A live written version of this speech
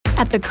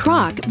At the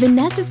Croc,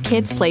 Vanessa's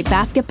kids play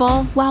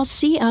basketball while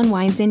she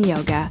unwinds in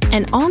yoga.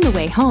 And on the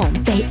way home,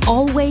 they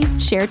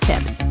always share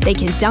tips. They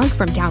can dunk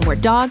from downward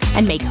dog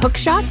and make hook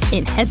shots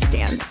in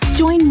headstands.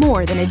 Join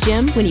more than a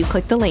gym when you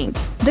click the link.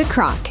 The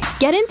Croc.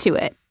 Get into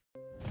it.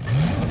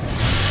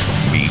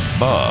 Meet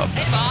Bob.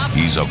 Hey, Bob.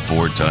 He's a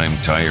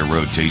 4-time tire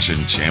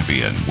rotation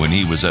champion. When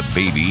he was a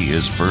baby,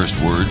 his first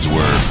words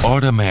were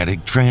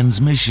automatic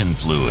transmission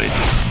fluid.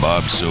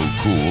 Bob's so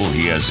cool,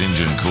 he has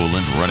engine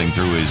coolant running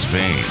through his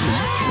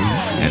veins.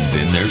 And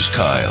then there's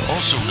Kyle,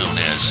 also known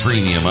as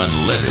Premium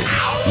Unleaded.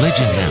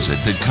 Legend has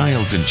it that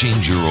Kyle can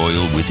change your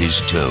oil with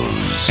his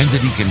toes, and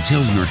that he can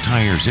tell your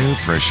tire's air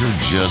pressure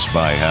just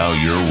by how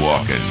you're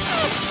walking.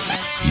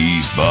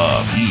 He's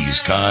Bob, he's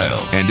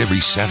Kyle, and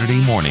every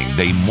Saturday morning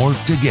they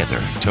morph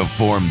together to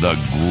form the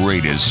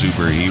greatest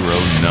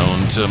superhero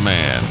known to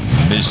man,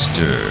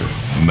 Mr.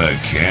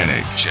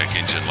 Mechanic. Check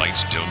engine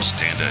lights don't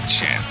stand a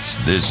chance.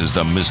 This is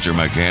the Mr.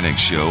 Mechanic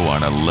Show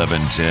on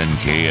 1110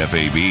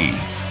 KFAB.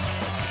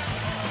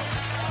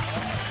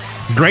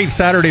 Great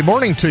Saturday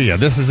morning to you.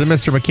 This is the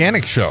Mr.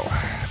 Mechanic Show.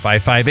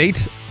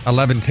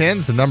 558-1110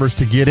 is the numbers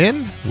to get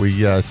in.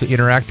 It's an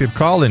interactive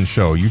call-in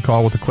show. You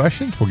call with the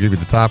questions. We'll give you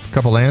the top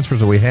couple answers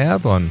that we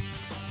have on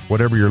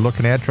whatever you're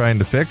looking at, trying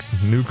to fix.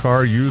 New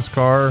car, used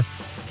car,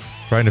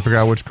 trying to figure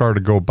out which car to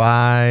go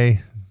buy,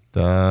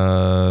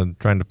 trying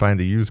to find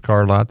the used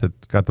car lot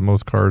that's got the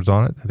most cars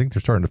on it. I think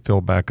they're starting to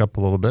fill back up a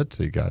little bit,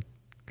 so you got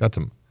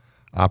some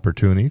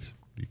opportunities.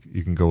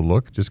 You can go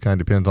look. Just kind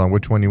of depends on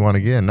which one you want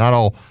to get in. Not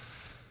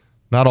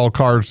all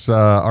cars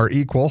are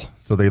equal,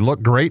 so they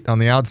look great on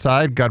the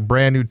outside. Got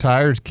brand new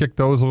tires, kick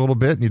those a little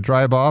bit, and you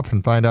drive off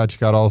and find out you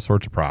got all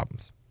sorts of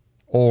problems.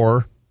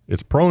 Or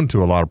it's prone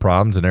to a lot of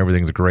problems, and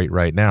everything's great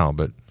right now.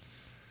 But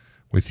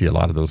we see a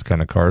lot of those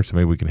kind of cars, so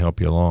maybe we can help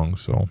you along.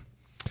 So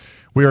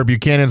we are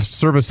Buchanan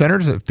Service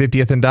Centers at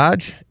 50th and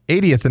Dodge,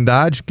 80th and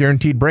Dodge,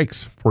 guaranteed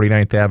brakes,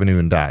 49th Avenue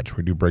and Dodge.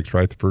 We do brakes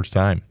right the first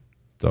time.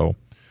 So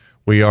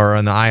we are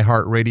on the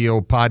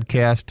iHeartRadio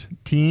podcast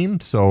team,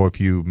 so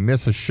if you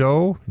miss a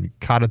show, you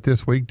caught it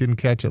this week, didn't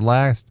catch it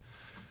last,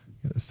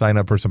 sign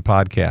up for some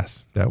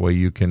podcasts. That way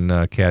you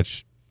can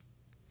catch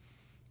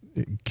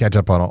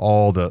up on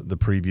all the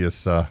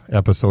previous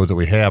episodes that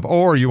we have.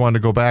 Or you want to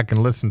go back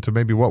and listen to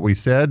maybe what we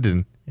said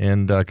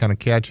and kind of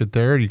catch it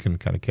there, you can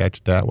kind of catch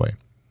it that way.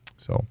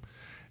 So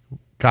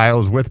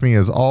Kyle's with me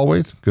as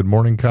always. Good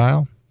morning,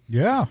 Kyle.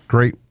 Yeah.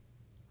 Great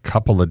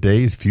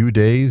few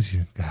days.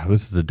 God,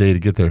 this is the day to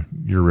get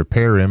your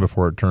repair in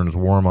before it turns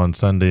warm on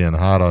Sunday and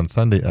hot on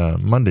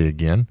Monday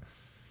again.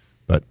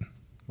 But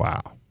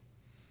wow,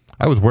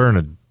 I was wearing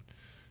a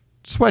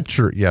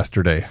sweatshirt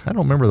yesterday. I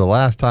don't remember the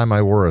last time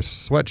I wore a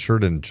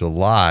sweatshirt in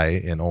July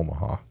in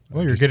Omaha.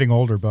 Well, you're getting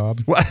older,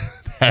 Bob. Well,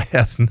 that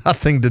has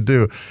nothing to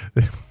do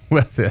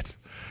with it.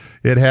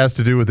 It has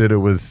to do with it. It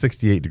was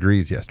 68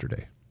 degrees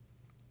yesterday.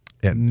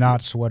 And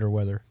not sweater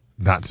weather.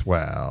 Not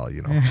well,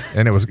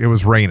 and it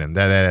was raining.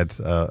 That adds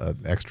an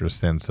extra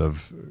sense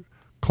of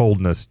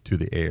coldness to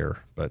the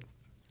air. But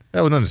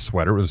that wasn't a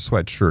sweater; it was a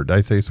sweatshirt. Did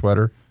I say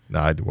sweater? No,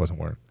 I wasn't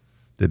wearing.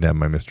 Didn't have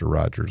my Mr.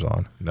 Rogers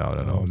on. No.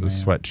 It was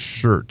a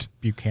sweatshirt.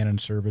 Buchanan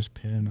service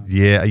pin.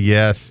 Yeah.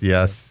 Yes.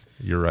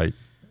 You're right.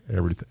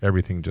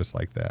 Everything just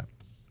like that.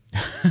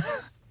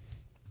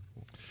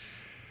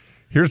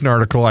 Here's an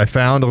article I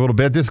found a little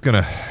bit. This is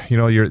going to,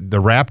 the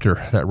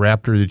Raptor, that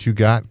Raptor that you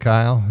got,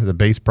 Kyle, the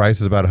base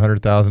price is about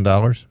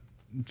 $100,000.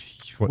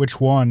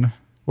 Which one?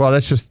 Well,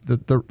 that's just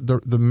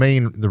the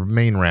main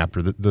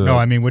Raptor. No,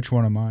 I mean, which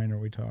one of mine are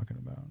we talking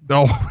about?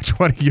 Oh, which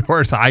one of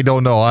yours? I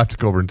don't know. I'll have to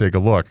go over and take a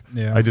look.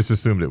 Yeah. I just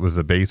assumed it was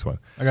the base one.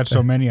 I got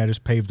so many, I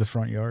just paved the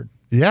front yard.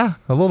 Yeah,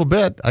 a little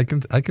bit. I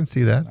can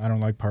see that. I don't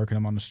like parking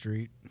them on the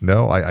street.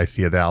 No, I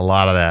see that. A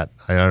lot of that.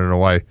 I don't know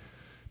why.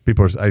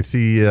 I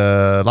see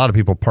a lot of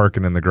people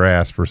parking in the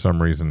grass for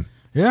some reason.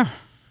 Yeah.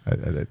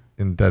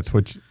 And that's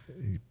what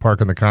you park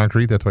on the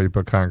concrete. That's why you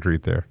put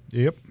concrete there.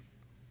 Yep.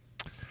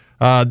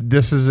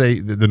 This is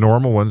the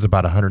normal one's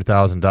about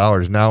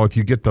 $100,000. Now, if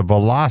you get the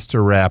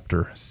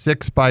Velociraptor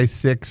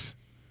 6x6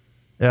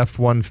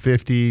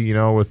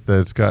 F-150,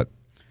 it's got.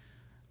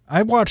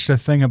 I watched a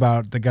thing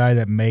about the guy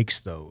that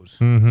makes those.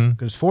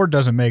 Because Ford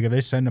doesn't make it.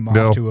 They send them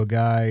off to a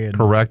guy. And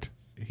correct.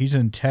 He's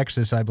in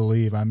Texas, I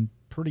believe. I'm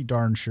pretty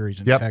darn sure he's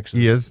in Texas.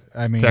 He is.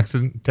 I mean,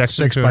 Texas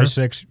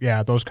 6x6.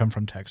 Yeah, those come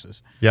from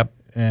Texas. Yep.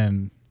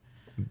 And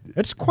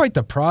it's quite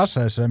the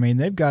process. I mean,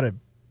 they've got it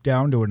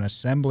down to an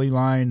assembly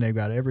line. They've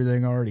got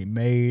everything already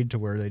made to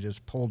where they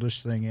just pull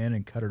this thing in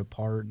and cut it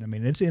apart. I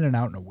mean, it's in and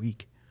out in a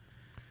week.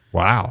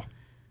 Wow.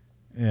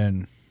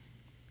 And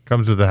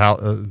comes with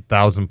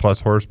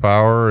 1,000+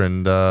 horsepower,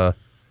 and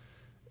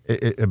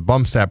it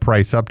bumps that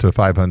price up to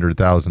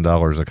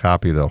 $500,000 a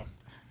copy, though.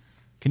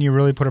 Can you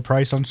really put a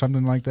price on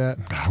something like that?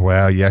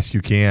 Well, yes,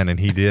 you can, and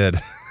he did.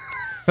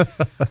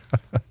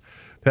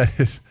 That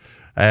is,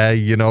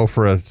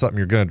 for something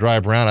you're going to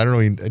drive around. I don't know.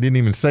 I didn't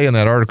even say in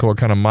that article what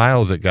kind of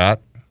miles it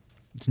got.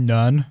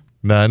 None.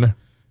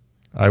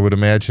 I would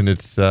imagine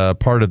it's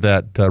part of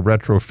that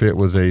retrofit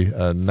was a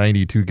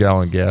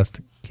 92-gallon gas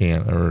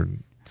can or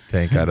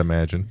tank, I'd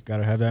imagine. Got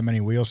to have that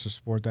many wheels to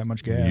support that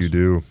much gas. You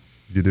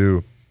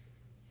do.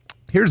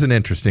 Here's an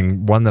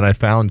interesting one that I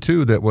found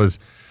too. That was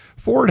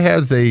Ford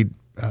has they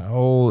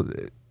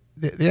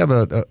have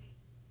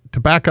to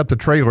back up the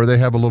trailer. They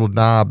have a little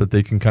knob that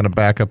they can kind of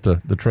back up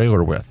the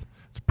trailer with.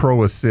 It's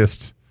Pro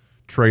Assist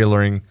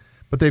trailering,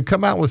 but they've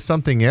come out with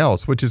something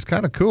else, which is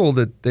kind of cool.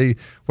 That they,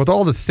 with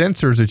all the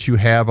sensors that you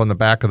have on the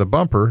back of the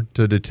bumper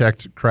to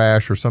detect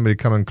crash or somebody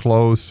coming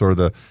close, or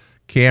the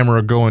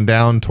camera going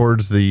down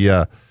towards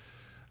the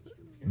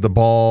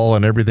ball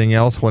and everything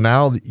else. Well,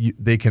 now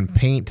they can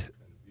paint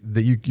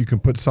that you can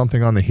put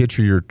something on the hitch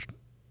of your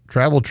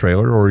travel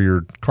trailer or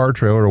your car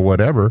trailer or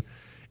whatever,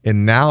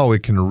 and now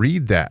it can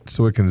read that,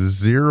 so it can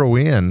zero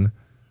in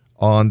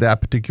on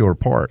that particular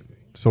part.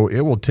 So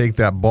it will take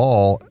that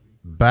ball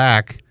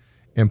back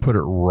and put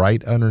it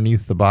right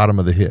underneath the bottom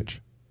of the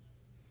hitch,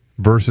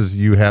 versus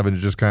you having to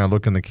just kind of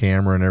look in the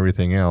camera and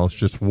everything else.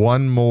 Just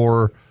one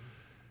more,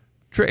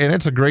 and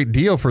it's a great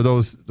deal for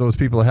those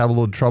people that have a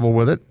little trouble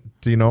with it.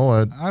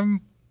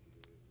 I'm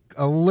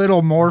a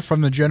little more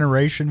from the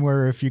generation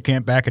where if you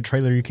can't back a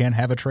trailer, you can't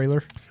have a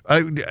trailer.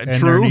 And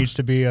true. There needs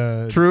to be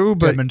a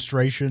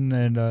demonstration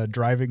and a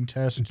driving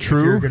test. True.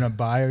 If you're going to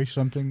buy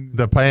something.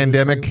 The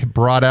pandemic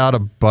brought out a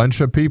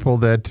bunch of people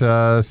that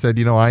said,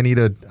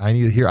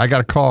 I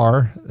got a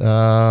car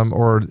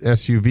or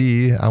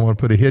SUV. I want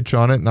to put a hitch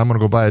on it, and I'm going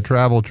to go buy a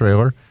travel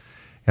trailer.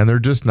 And they're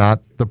just not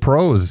the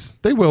pros.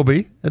 They will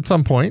be at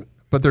some point,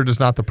 but they're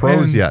just not the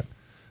pros yet.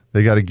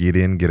 They got to get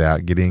in, get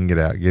out, get in, get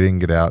out, get in,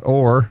 get out,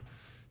 or.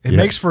 It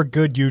makes for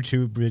good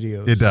YouTube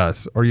videos. It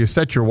does. Or you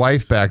set your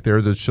wife back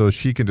there so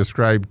she can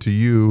describe to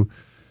you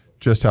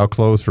just how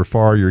close or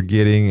far you're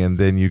getting, and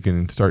then you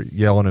can start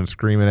yelling and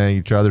screaming at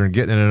each other and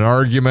getting in an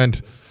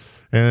argument,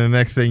 and the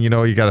next thing you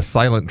know, you got a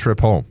silent trip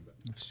home.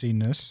 I've seen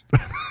this.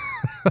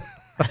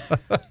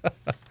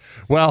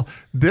 Well,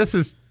 this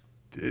is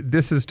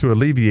to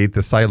alleviate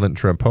the silent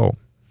trip home.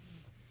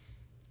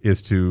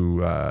 Is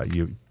to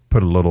you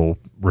put a little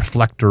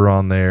reflector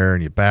on there,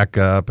 and you back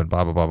up, and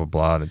blah, blah, blah, blah,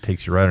 blah, and it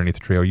takes you right underneath the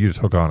trail. You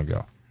just hook on and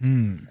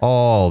go.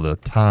 All the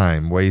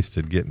time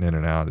wasted getting in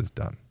and out is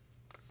done.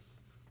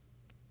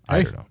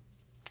 I don't know.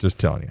 Just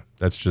telling you.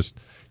 That's just,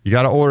 you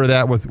got to order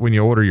that when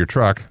you order your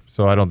truck.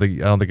 So I don't think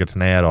it's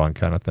an add-on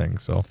kind of thing.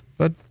 So,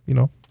 but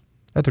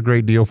that's a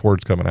great deal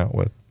Ford's coming out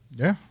with.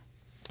 Yeah.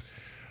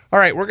 All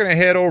right, we're going to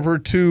head over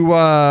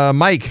to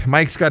Mike.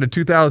 Mike's got a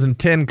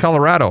 2010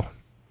 Colorado.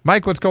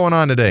 Mike, what's going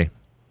on today?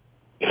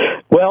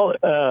 Well,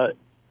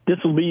 this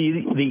will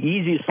be the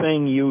easiest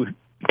thing you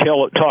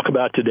talk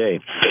about today.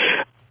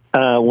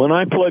 When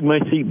I plug my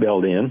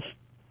seatbelt in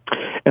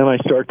and I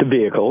start the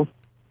vehicle,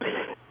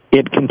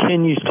 it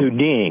continues to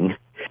ding.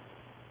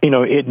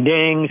 It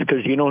dings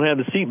because you don't have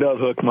the seatbelt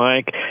hook,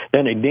 Mike.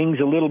 Then it dings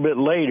a little bit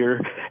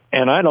later,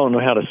 and I don't know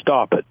how to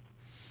stop it.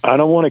 I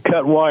don't want to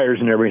cut wires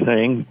and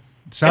everything.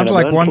 Sounds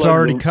like one's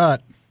already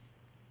cut.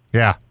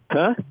 Yeah.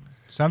 Huh?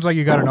 Sounds like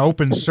you got an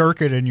open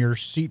circuit in your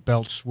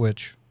seatbelt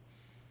switch.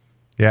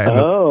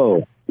 Yeah.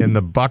 In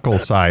the buckle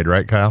side,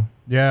 right, Kyle?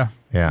 Yeah.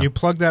 You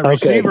plug that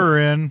receiver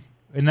in,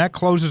 and that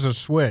closes a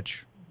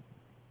switch.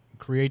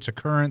 Creates a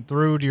current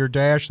through to your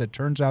dash that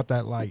turns out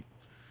that light.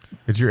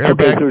 It's your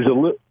airbag.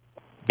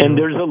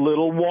 There's a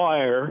little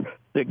wire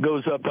that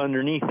goes up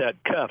underneath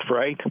that cuff,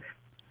 right?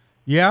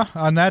 Yeah,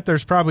 on that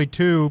there's probably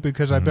two,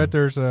 because I bet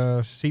there's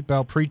a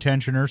seatbelt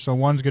pretensioner, so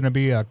one's going to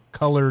be a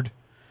colored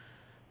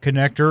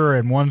connector,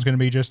 and one's going to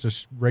be just a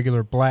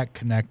regular black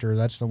connector.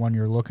 That's the one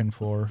you're looking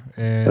for.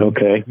 And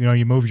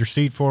you move your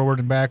seat forward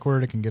and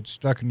backward. It can get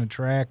stuck in the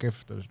track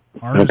if the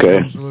harness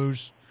comes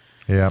loose.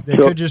 Yeah, it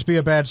could just be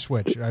a bad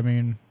switch. I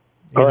mean,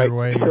 either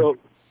way.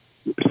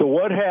 So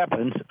what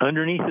happens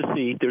underneath the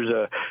seat? There's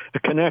a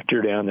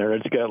connector down there.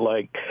 It's got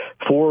like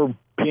 4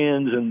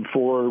 pins and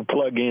 4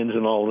 plug-ins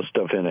and all the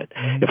stuff in it.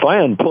 If I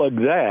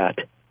unplug that,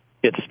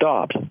 it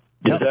stops.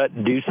 Does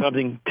that do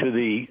something to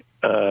the?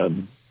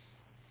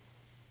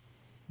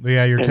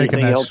 Yeah, you're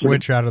taking that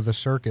switch out of the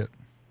circuit.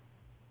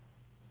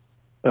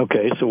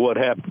 Okay, so what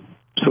happened?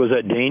 So is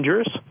that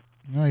dangerous?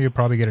 No, you'll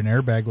probably get an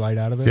airbag light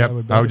out of it.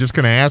 Yep. I was just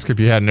going to ask if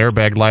you had an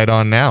airbag light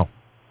on now.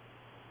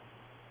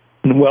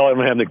 Well, I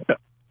don't have the.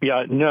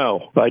 Yeah,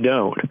 no, I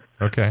don't.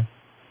 Okay.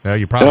 No,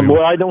 you probably.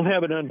 Well, I don't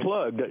have it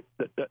unplugged.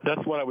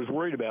 That's what I was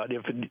worried about.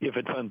 If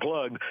it's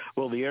unplugged,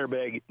 will the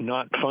airbag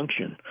not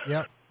function?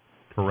 Yep.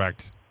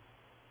 Correct.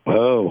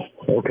 Oh,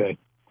 okay.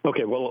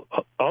 Okay, well,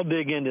 I'll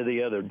dig into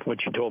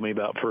what you told me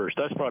about first.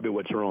 That's probably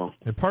what's wrong.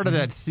 And part of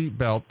that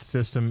seatbelt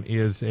system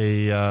is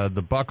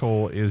the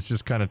buckle is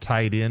just kind of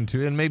tied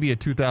into, and maybe a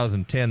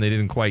 2010 they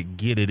didn't quite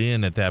get it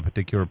in at that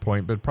particular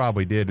point, but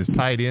probably did, is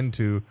tied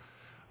into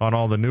on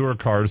all the newer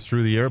cars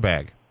through the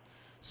airbag.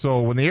 So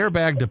when the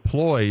airbag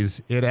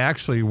deploys, it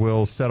actually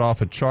will set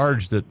off a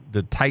charge that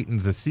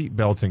tightens the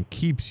seatbelts and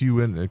keeps you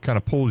in, it kind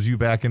of pulls you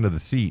back into the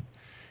seat.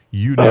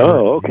 You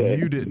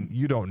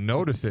don't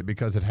notice it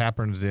because it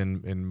happens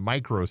in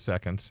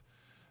microseconds.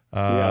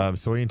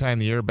 So anytime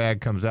the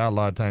airbag comes out, a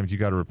lot of times you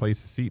got to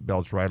replace the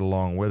seatbelts right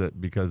along with it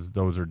because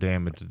those are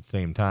damaged at the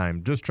same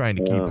time. Just trying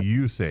to keep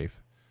you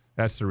safe.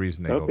 That's the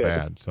reason they go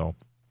bad. So,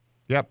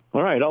 yep.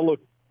 All right, I'll look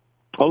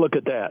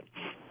at that.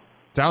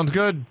 Sounds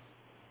good.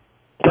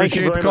 Thank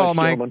you Appreciate the very call,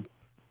 much, Mike. gentlemen.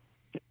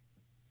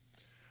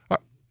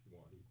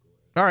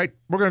 All right,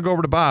 we're going to go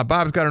over to Bob.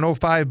 Bob's got an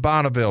 05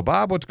 Bonneville.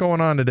 Bob, what's going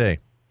on today?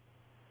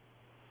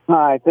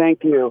 Hi,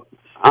 thank you.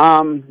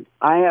 I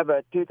have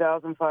a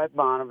 2005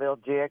 Bonneville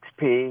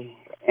GXP,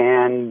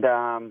 and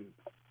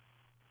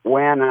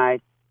when I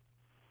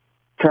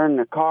turn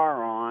the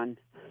car on,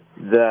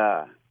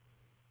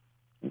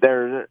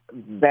 there's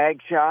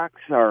bag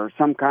shocks or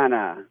some kind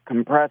of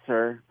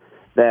compressor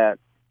that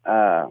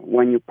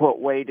when you put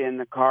weight in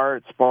the car,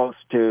 it's supposed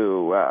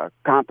to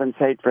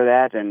compensate for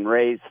that and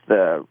raise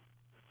the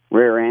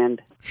rear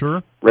end.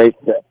 Sure. Raise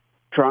the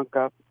trunk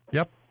up.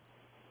 Yep.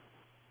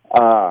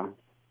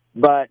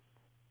 But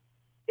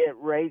it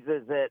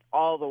raises it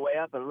all the way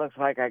up. It looks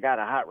like I got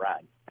a hot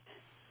rod.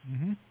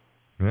 Mm-hmm.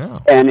 Yeah.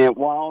 And it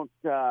won't,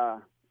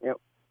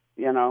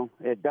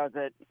 it does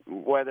it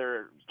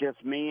whether it's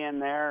just me in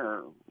there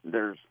or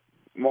there's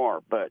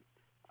more. But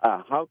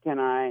how can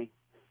I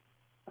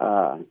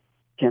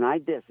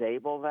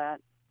disable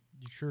that?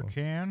 You sure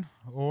can.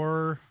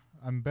 Or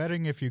I'm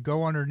betting if you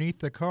go underneath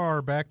the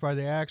car, back by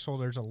the axle,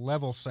 there's a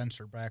level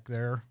sensor back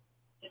there.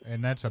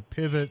 And that's a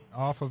pivot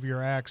off of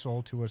your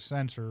axle to a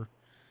sensor.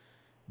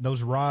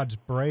 Those rods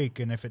break,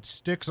 and if it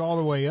sticks all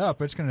the way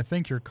up, it's going to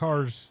think your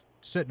car's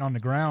sitting on the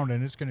ground,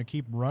 and it's going to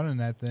keep running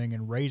that thing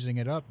and raising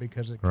it up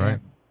because it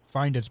can't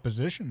find its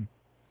position.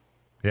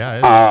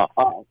 Yeah.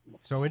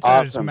 So it's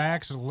at its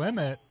max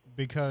limit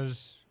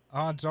because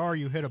odds are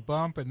you hit a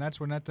bump, and that's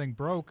when that thing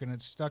broke, and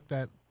it stuck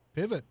that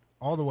pivot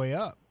all the way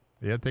up.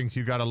 Yeah, it thinks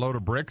you got a load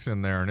of bricks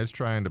in there, and it's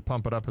trying to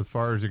pump it up as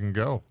far as you can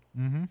go.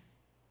 Mm-hmm.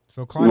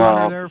 So climb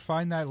under there,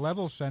 find that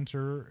level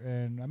sensor,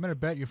 and I'm going to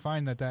bet you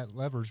find that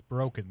lever's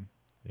broken.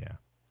 Yeah.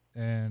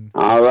 And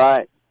all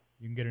right.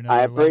 You can get another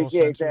I level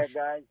appreciate sensor. that,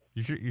 guys.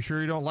 You sure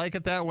you don't like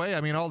it that way?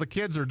 I mean, all the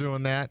kids are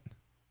doing that.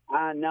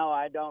 No,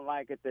 I don't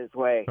like it this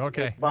way.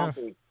 Okay. It's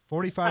bumpy. Yeah,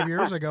 45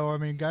 years ago, I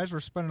mean, guys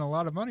were spending a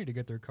lot of money to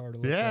get their car to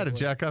look that to way.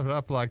 jack it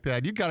up like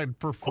that. You got it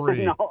for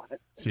free. No,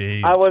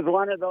 Jeez. I was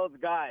one of those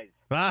guys.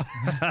 All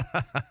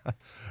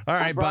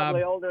right, I'm Bob.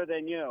 probably older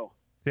than you.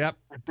 Yep.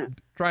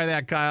 Try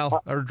that,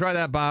 Kyle. Or try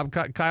that, Bob.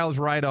 Kyle's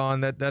right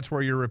on. That's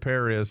where your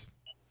repair is.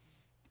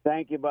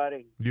 Thank you,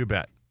 buddy. You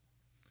bet.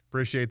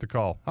 Appreciate the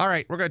call. All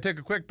right, we're going to take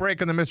a quick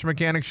break on the Mr.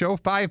 Mechanic Show.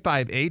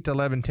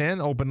 558-1110.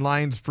 Open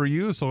lines for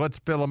you, so let's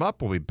fill them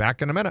up. We'll be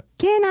back in a minute.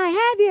 Can I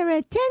have your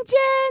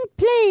attention,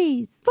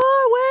 please?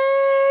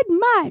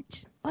 Forward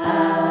march.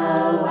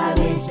 Oh, I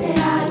wish that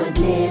I was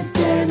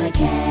Mr.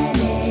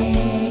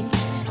 Mechanic.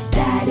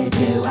 That is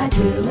who I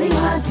truly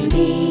want to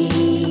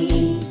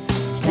be.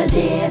 'Cause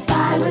if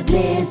I was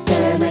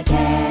Mr.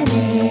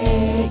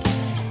 Mechanic,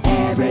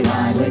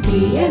 everyone would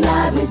be in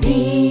love with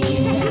me.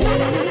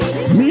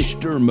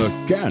 Mr.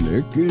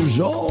 Mechanic is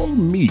all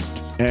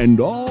meat, and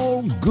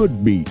all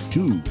good meat,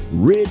 too.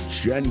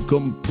 Rich and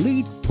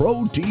complete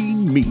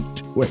protein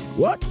meat. Wait,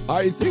 what?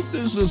 I think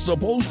this is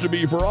supposed to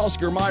be for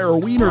Oscar Mayer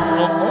Wiener.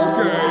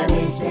 I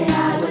wish that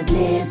I was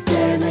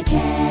Mr.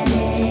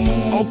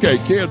 Mechanic. Okay,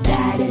 kids.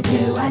 That is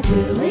who I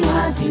truly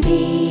want to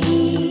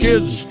be.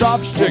 Kids,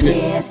 stop sticking.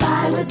 If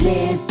I was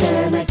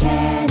Mr.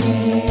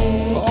 Mechanic,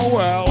 Oh,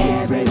 well.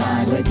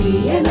 everyone would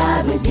be in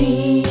love with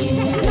me.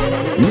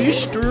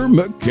 Mr.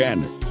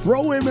 Mechanic.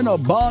 Throw him in a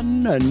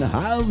bun and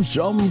have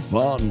some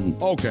fun.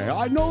 Okay,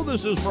 I know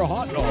this is for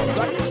hot dogs.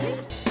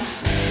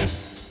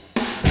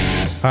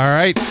 All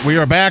right, we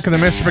are back in the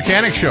Mr.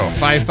 Mechanic Show.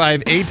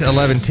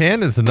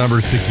 558-1110 is the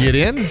numbers to get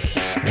in.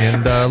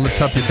 And let's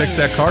help you fix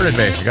that car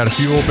today. We got a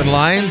few open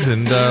lines,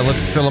 and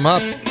let's fill them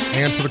up.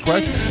 Answer the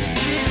question.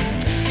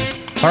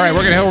 All right, we're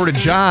going to head over to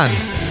John.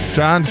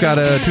 John's got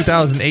a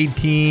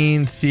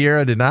 2018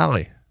 Sierra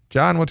Denali.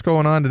 John, what's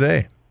going on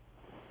today?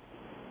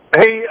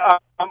 Hey,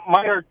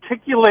 my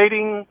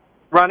articulating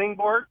running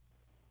board.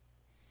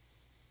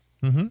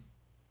 Mm-hmm.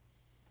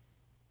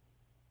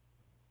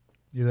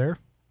 You there?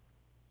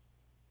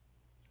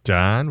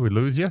 John, we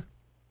lose you?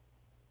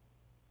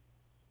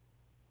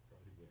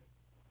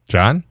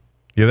 John,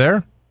 you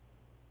there?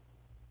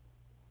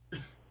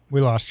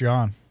 We lost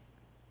John.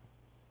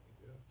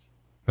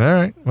 All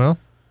right, well,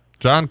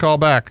 John, call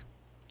back.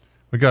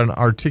 We got an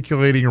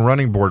articulating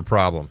running board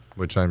problem,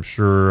 which I'm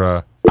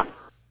sure...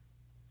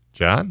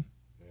 John?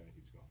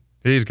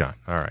 He's gone.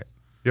 All right.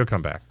 He'll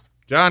come back.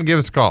 John, give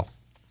us a call.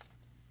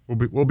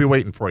 We'll be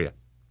waiting for you.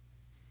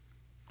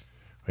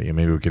 Well, yeah,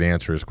 maybe we could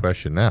answer his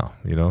question now.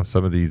 You know,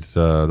 some of these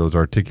those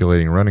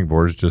articulating running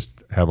boards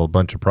just have a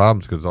bunch of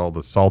problems because all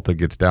the salt that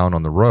gets down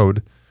on the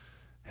road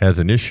has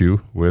an issue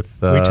with.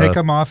 We take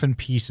them off in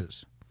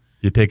pieces.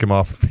 You take them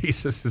off in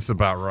pieces. Is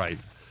about right.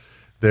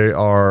 There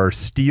are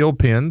steel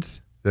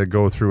pins that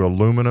go through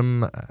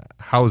aluminum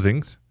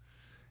housings,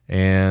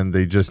 and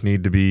they just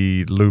need to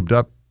be lubed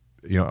up,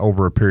 you know,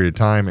 over a period of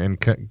time and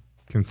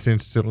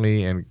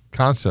consistently and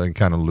constantly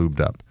kind of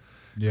lubed up.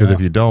 Because if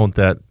you don't,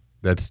 that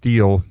that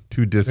steel,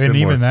 two dissimilar.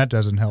 And even that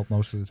doesn't help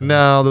most of the time.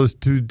 No, those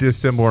two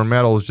dissimilar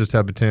metals just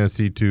have a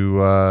tendency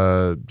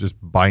to just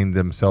bind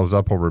themselves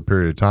up over a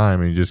period of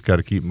time, and you just got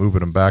to keep moving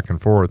them back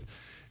and forth.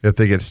 If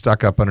they get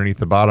stuck up underneath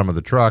the bottom of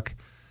the truck,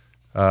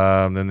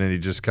 then they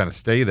just kind of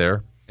stay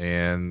there,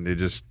 and they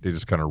just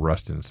kind of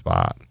rust in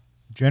spot.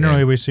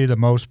 Generally, we see the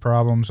most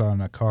problems on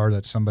a car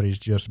that somebody's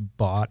just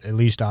bought. At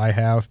least I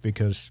have,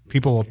 because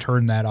people will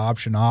turn that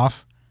option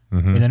off,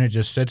 and then it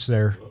just sits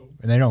there,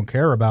 and they don't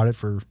care about it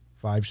for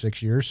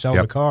 5-6 years. Sell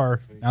the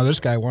car. Now this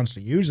guy wants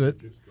to use it,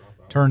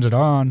 turns it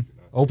on,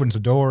 opens the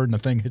door, and the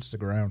thing hits the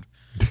ground.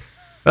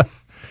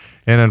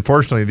 And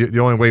unfortunately, the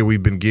only way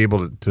we've been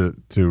able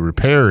to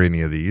repair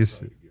any of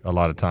these a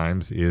lot of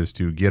times is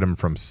to get them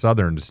from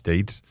southern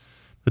states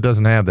that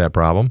doesn't have that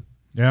problem.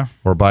 Yeah.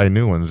 Or buy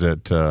new ones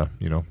at $1,500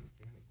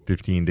 to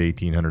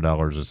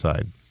 $1,800 a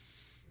side.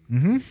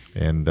 Mm-hmm.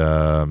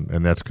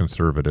 And that's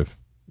conservative.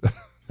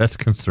 That's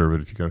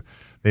conservative.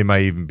 They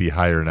might even be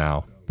higher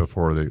now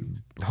before they.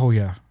 Oh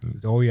yeah,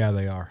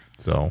 they are.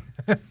 So.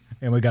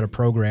 And we got to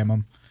program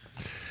them.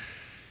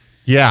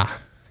 Yeah,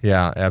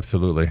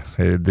 absolutely.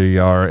 They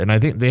are, and I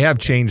think they have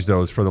changed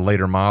those for the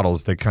later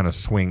models. They kind of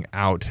swing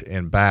out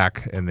and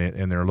back, and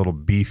they're a little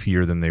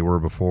beefier than they were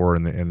before,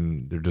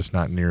 and they're just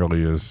not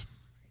nearly as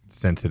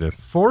sensitive.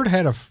 Ford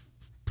had a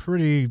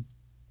pretty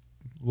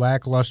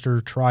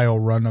lackluster trial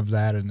run of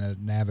that in the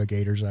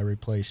Navigators I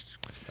replaced.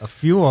 Quite a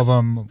few of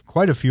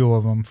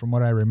them, from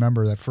what I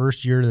remember. That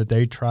first year that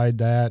they tried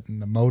that,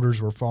 and the motors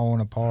were falling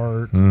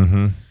apart.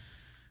 Mm-hmm.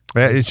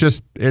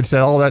 It's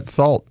all that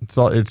salt.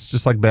 It's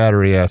just like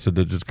battery acid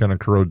that just kind of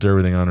corrodes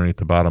everything underneath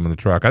the bottom of the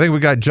truck. I think we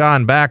got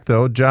John back,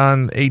 though.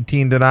 John,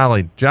 18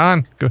 Denali.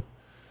 John, go.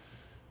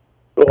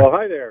 Well,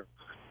 hi there.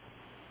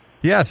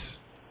 Yes,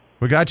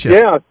 we got you.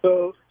 Yeah,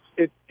 so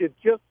it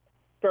just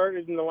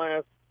started in the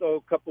last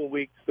couple of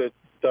weeks that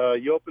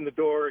you open the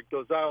door, it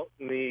goes out,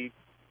 and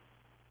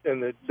then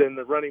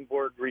the running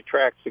board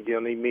retracts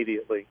again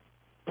immediately.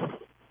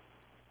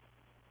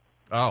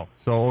 Oh,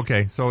 so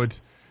okay, so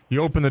it's.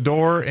 You open the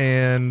door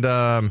and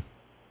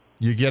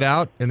you get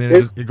out, and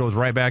then it goes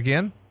right back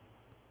in?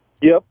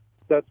 Yep,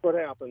 that's what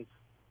happens.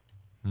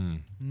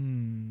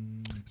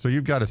 So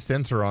you've got a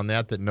sensor on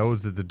that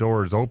knows that the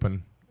door is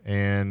open,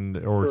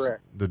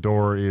 or the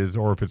door is,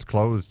 or if it's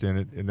closed,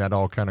 and that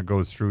all kind of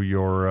goes through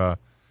your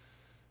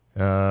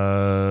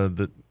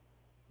the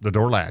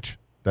door latch.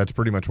 That's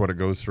pretty much what it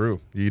goes through.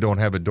 You don't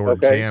have a door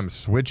jam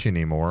switch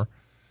anymore.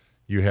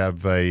 You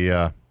have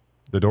the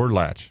door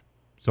latch.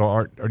 So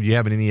are you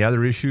having any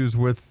other issues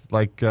with,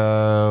 like,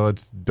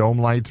 dome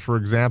lights, for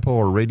example,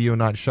 or radio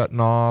not shutting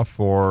off,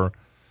 or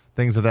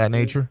things of that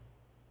nature?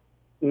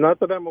 Not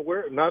that I'm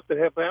aware, not that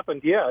have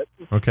happened yet.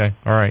 Okay,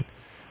 all right.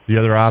 The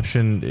other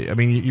option, I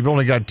mean, you've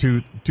only got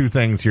two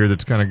things here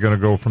that's kind of going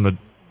to go from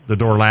the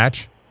door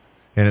latch,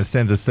 and it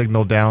sends a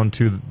signal down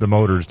to the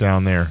motors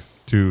down there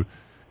to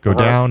go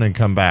down and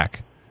come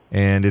back.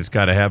 And it's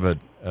got to have a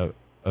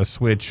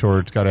switch, or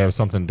it's got to have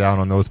something down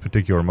on those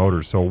particular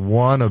motors. So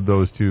one of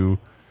those two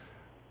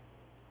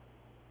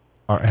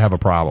have a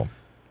problem.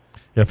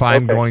 If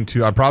I'm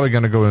I'm probably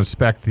going to go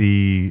inspect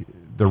the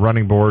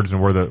running boards and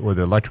where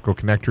the electrical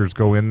connectors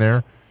go in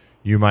there.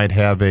 You might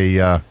have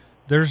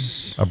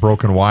there's a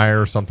broken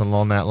wire or something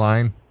along that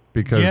line,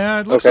 because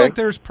it looks like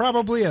there's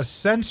probably a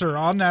sensor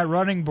on that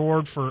running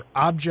board for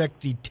object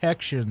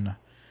detection.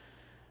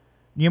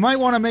 You might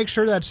want to make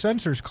sure that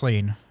sensor's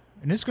clean,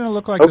 and it's going to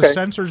look like the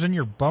sensor's in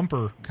your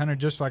bumper, kind of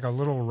just like a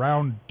little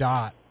round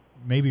dot,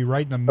 maybe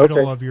right in the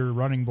middle of your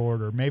running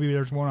board, or maybe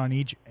there's one on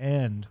each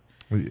end.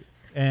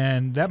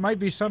 And that might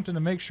be something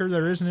to make sure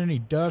there isn't any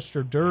dust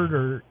or dirt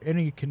or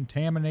any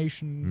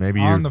contamination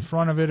on the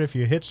front of it. If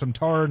you hit some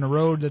tar in the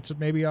road, that's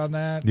maybe on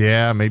that.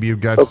 Yeah, maybe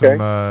you've got some,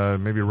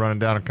 maybe you're running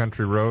down a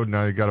country road,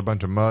 now you've got a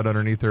bunch of mud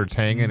underneath there, it's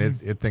hanging,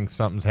 it thinks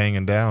something's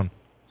hanging down.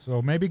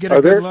 So maybe get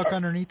a good look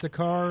underneath the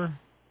car,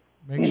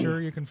 make sure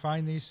you can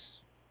find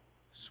these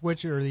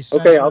switches or these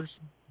sensors.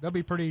 They'll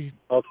be pretty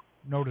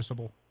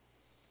noticeable.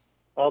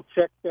 I'll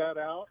check that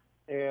out.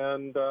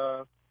 And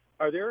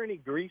are there any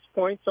grease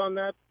points on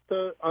that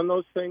on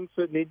those things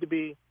that need to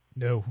be?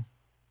 No.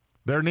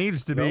 There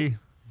needs to be,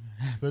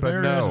 but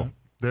no,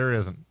 there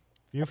isn't.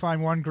 If you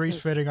find one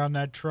grease fitting on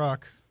that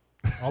truck,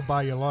 I'll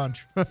buy you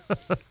lunch.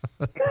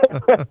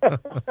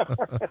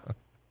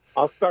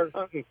 I'll start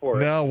hunting for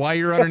it. No, while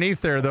you're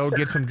underneath there, though,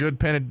 get some good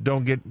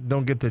don't get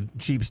the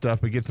cheap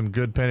stuff, but get some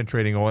good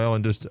penetrating oil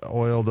and just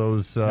oil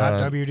those.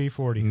 Not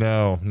WD-40.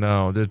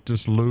 No,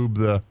 just lube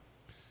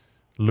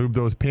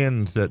those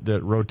pins that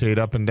rotate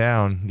up and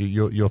down.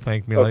 You'll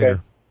thank me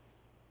later.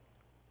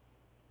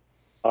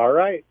 All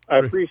right. I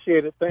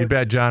appreciate it. Thanks. You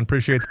bet, John.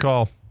 Appreciate the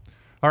call.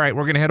 All right,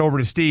 we're going to head over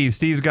to Steve.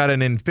 Steve's got an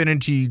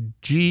Infiniti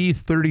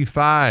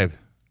G35.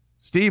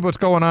 Steve, what's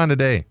going on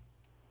today?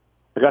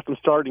 I got some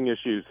starting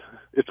issues.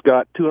 It's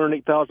got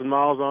 208,000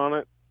 miles on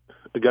it.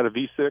 I got a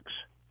V6,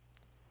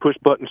 push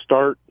button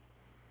start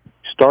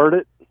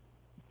it,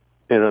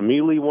 and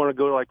immediately want to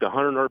go to like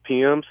 100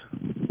 RPMs,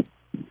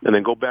 and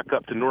then go back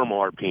up to normal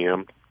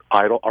RPM,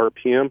 idle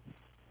RPM.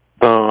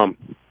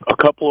 a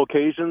couple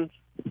occasions,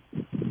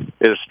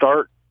 it'll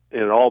start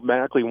and it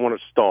automatically want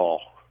to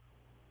stall.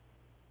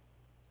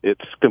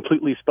 It's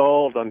completely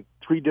stalled on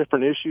 3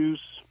 different issues,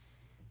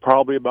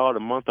 probably about a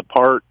month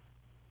apart.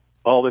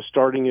 All this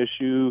starting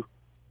issue,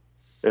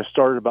 it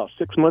started about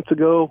 6 months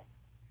ago.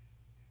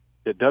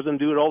 It doesn't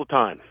do it all the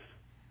time.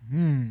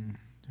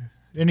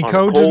 Any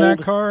codes in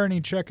that car?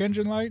 Any check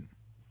engine light?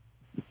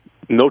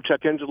 No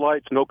check engine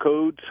lights, no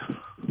codes.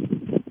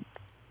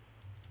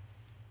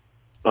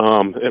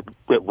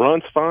 It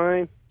runs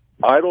fine,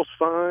 idles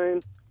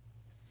fine.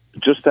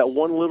 Just that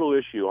one little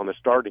issue on the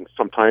starting.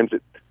 Sometimes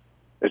it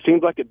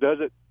seems like it does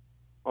it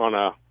on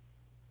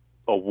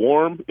a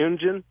warm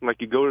engine,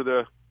 like you go to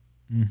the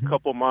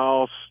couple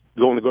miles,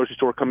 go in the grocery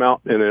store, come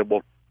out, and it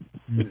will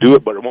do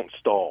it, but it won't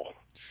stall.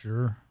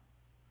 Sure.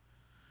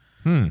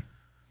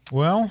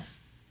 Well.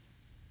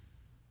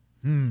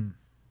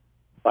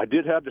 I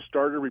did have the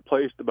starter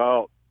replaced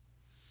about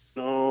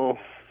a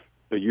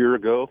year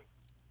ago.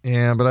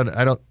 Yeah, but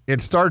I don't.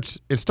 It starts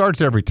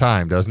every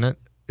time, doesn't it?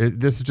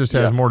 This just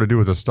has more to do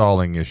with the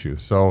stalling issue.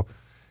 So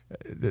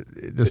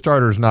the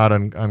starter's not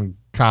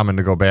uncommon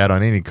to go bad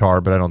on any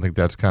car, but I don't think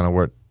that's kind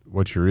of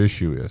what your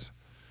issue is.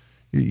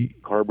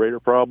 Carburetor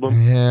problem?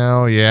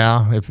 Hell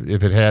yeah, if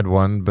it had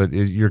one, but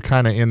you're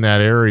kind of in that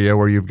area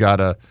where you've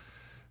got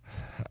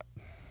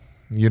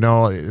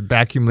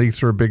vacuum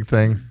leaks are a big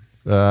thing.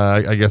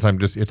 I guess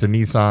it's a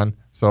Nissan,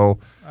 so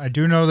I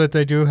do know that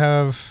they do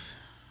have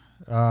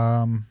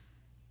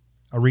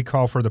a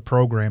recall for the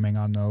programming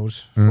on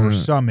those for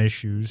some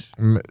issues.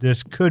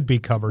 This could be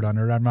covered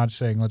under it. I'm not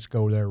saying let's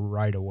go there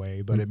right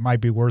away, but it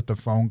might be worth the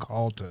phone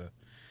call to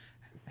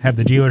have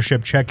the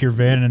dealership check your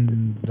VIN,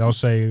 and they'll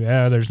say,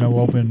 yeah, there's no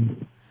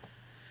open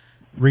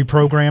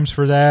reprograms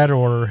for that,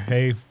 or,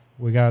 hey,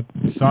 we got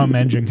some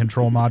engine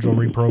control module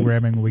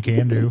reprogramming we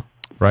can do.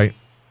 Right.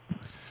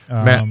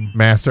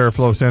 Mass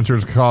airflow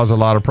sensors cause a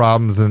lot of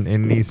problems in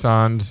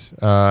Nissans.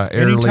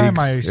 Air Anytime leaks,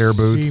 I air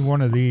boots. see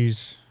one of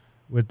these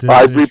with this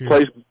I've issue,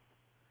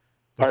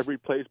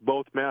 replaced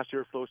both mass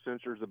airflow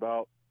sensors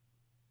about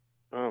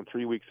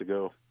 3 weeks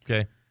ago.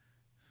 Okay.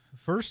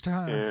 First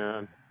time.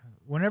 And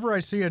whenever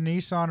I see a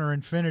Nissan or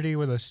Infiniti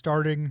with a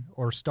starting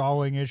or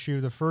stalling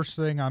issue, the first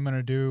thing I'm going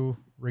to do,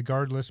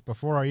 regardless,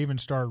 before I even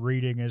start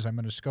reading, is I'm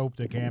going to scope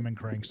the cam and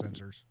crank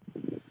sensors.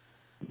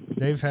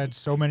 They've had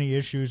so many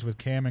issues with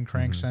cam and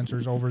crank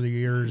sensors over the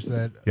years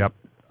that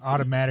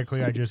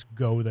automatically I just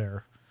go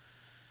there.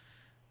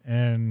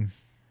 And,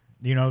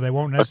 they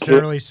won't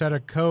necessarily set a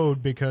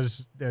code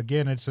because,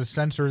 again, it's a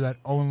sensor that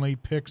only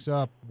picks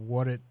up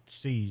what it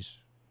sees.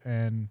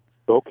 And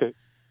okay.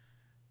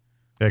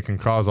 It can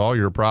cause all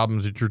your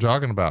problems that you're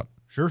talking about.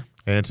 Sure.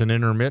 And it's an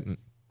intermittent.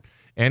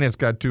 And it's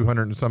got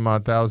 200 and some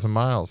odd thousand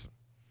miles.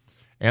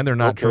 And they're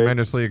not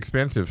tremendously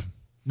expensive.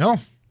 No.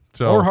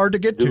 So, or hard to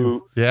get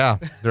to. Yeah.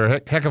 They're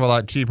a heck of a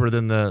lot cheaper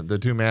than the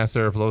 2 mass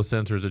airflow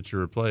sensors that you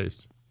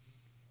replaced.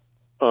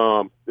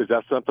 Is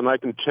that something I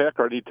can check,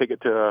 or do you take it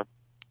to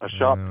a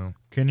shop?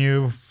 Can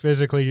you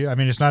physically,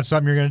 it's not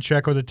something you're going to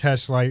check with a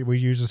test light. We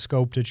use a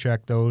scope to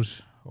check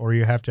those. Or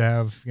you have to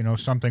have,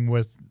 something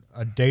with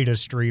a data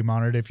stream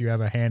on it if you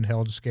have a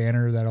handheld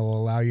scanner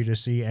that'll allow you to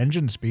see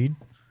engine speed.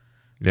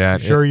 Yeah.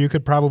 Sure, you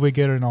could probably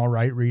get an all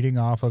right reading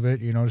off of it,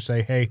 to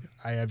say, hey,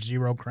 I have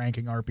 0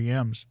 cranking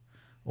RPMs.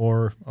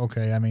 Or,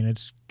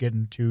 it's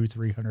getting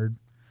 200-300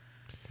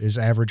 is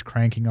average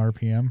cranking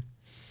RPM.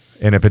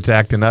 And if it's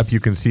acting up, you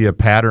can see a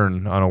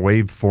pattern on a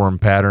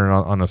waveform pattern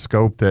on a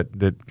scope that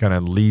kind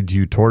of leads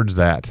you towards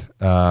that.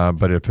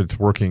 But if it's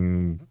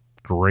working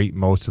great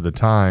most of the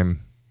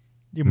time,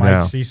 you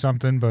might see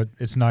something, but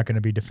it's not going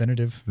to be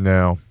definitive.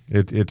 No,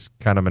 it's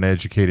kind of an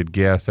educated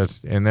guess.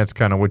 That's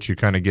kind of what you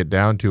kind of get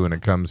down to when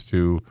it comes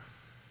to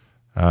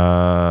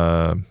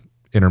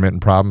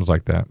intermittent problems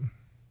like that.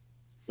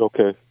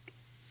 Okay.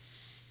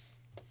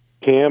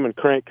 Cam and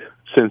crank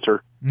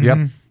sensor.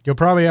 Yep. You'll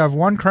probably have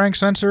 1 crank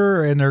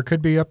sensor, and there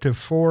could be up to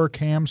 4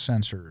 cam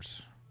sensors.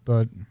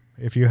 But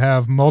if you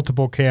have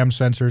multiple cam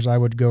sensors, I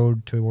would go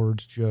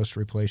towards just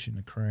replacing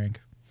the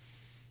crank.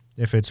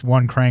 If it's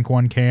 1 crank,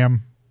 1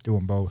 cam, do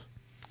them both.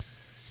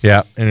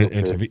 Yeah, and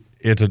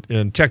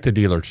and check the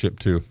dealership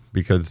too,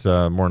 because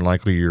more than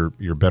likely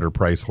your better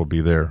price will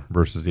be there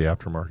versus the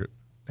aftermarket.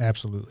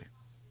 Absolutely.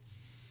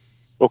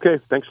 Okay,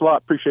 thanks a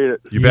lot. Appreciate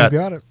it. You bet.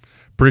 Got it.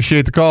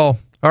 Appreciate the call.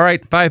 All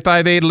right,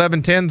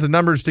 558-1110 is the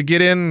numbers to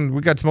get in.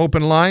 We got some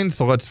open lines,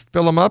 so let's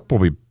fill them up.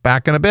 We'll be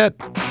back in a bit.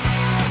 All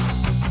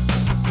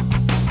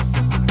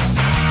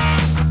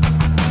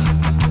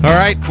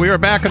right, we are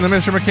back on the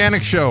Mr.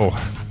 Mechanic Show.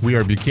 We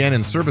are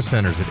Buchanan Service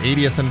Centers at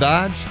 80th and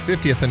Dodge,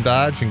 50th and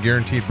Dodge, and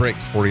Guaranteed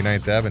Brakes,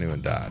 49th Avenue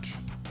and Dodge.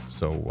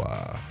 So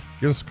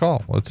give us a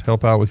call. Let's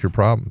help out with your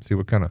problem. See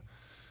what kind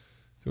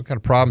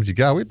of problems you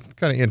got. We have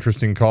kind of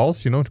interesting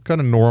calls,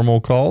 kind of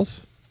normal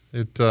calls.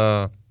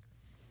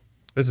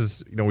 This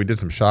is, we did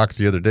some shocks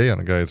the other day on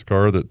a guy's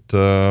car that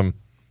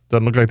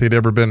doesn't look like they'd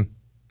ever been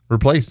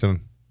replaced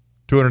in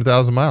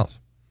 200,000 miles.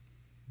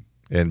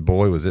 And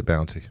boy, was it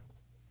bouncy.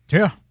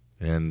 Yeah.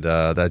 And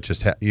that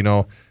just,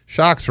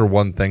 shocks are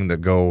one thing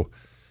that go,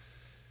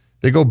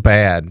 They go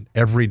bad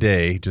every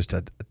day, just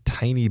a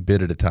tiny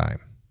bit at a time.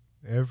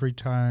 Every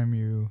time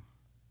you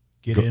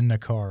get in the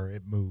car,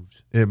 it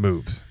moves. It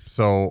moves.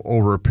 So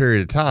over a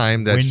period of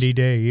time, that's windy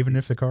day, even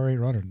if the car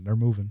ain't running, they're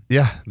moving.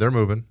 Yeah, they're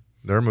moving.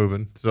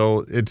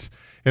 So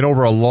and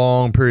over a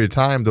long period of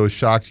time, those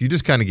shocks, you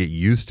just kind of get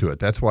used to it.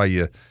 That's why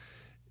you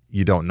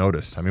don't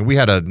notice. I mean, we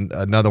had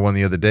another one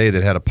the other day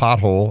that had a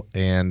pothole,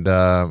 and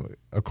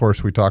of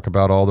course we talk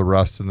about all the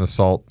rust and the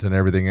salt and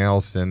everything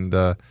else, and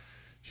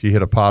she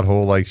hit a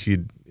pothole like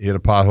she'd hit a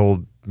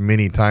pothole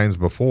many times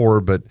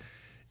before, but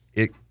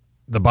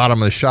the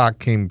bottom of the shock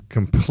came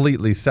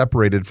completely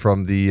separated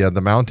from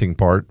the mounting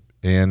part,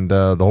 and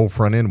the whole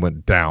front end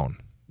went down,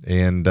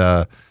 and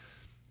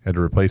had to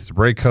replace the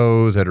brake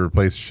hose, had to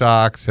replace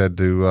shocks, and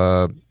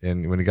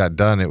when it got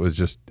done, it was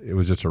just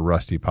a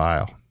rusty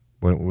pile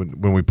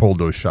when we pulled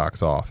those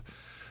shocks off.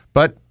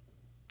 But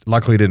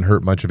luckily, it didn't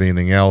hurt much of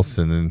anything else,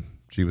 and then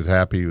she was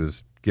happy.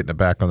 Was getting it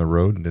back on the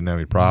road and didn't have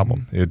any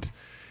problem.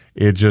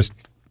 It just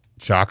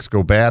shocks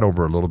go bad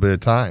over a little bit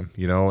of time,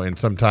 and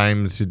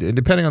sometimes,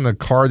 depending on the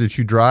car that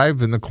you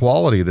drive and the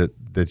quality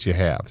that you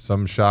have,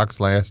 some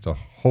shocks last a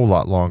whole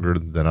lot longer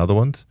than other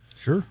ones.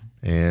 Sure.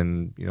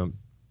 And,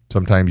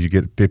 sometimes you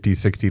get 50,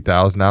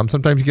 60,000 out of them.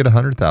 Sometimes you get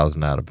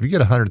 100,000 out of them. If you get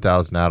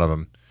 100,000 out of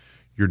them,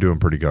 you're doing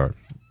pretty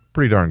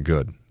darn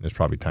good. It's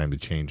probably time to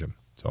change them.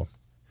 So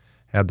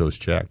have those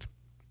checked.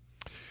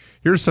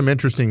 Here's some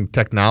interesting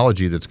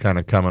technology that's kind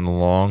of coming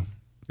along.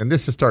 And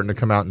this is starting to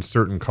come out in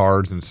certain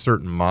cars and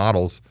certain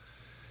models.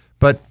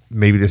 But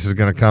maybe this is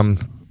going to come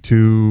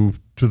to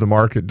the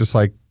market just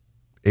like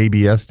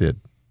ABS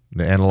did,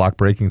 the analog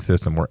braking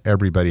system, where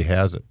everybody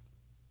has it.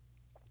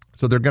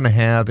 So they're going to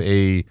have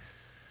a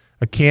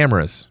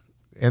cameras,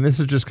 and this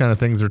is just kind of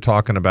things they're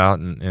talking about,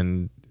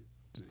 and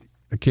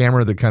a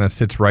camera that kind of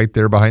sits right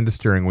there behind the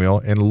steering wheel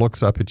and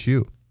looks up at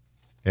you,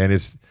 and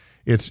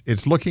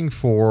it's looking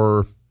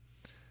for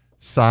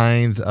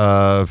signs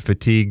of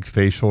fatigue,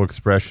 facial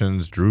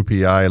expressions,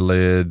 droopy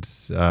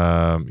eyelids,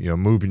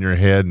 moving your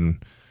head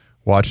and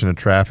watching the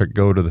traffic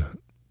go to the,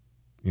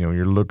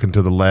 you're looking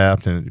to the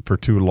left and for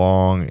too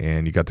long,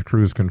 and you got the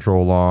cruise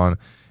control on.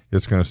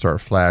 It's going to start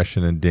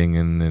flashing and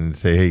dinging and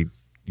say, hey,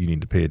 you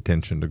need to pay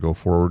attention to go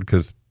forward,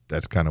 because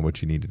that's kind of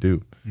what you need to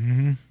do.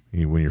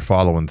 Mm-hmm. When you're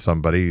following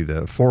somebody,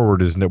 the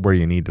forward is where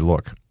you need to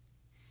look.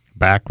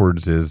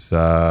 Backwards is,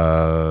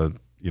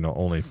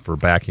 only for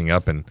backing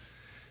up and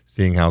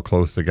seeing how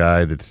close the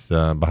guy that's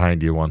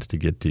behind you wants to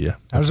get to you.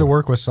 How does it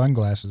work with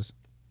sunglasses?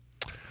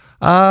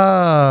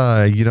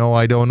 I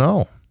don't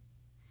know.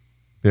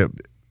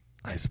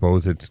 I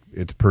suppose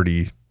it's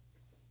pretty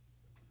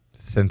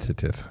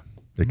sensitive.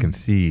 It can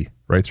see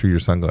right through your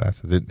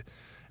sunglasses.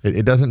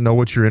 It doesn't know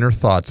what your inner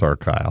thoughts are,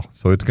 Kyle.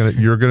 So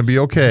you're gonna be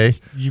okay.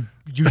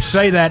 You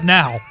say that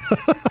now.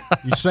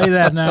 You say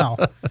that now.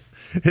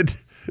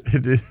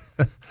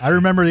 I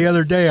remember the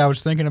other day I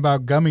was thinking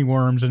about gummy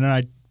worms, and then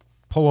I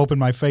pull open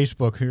my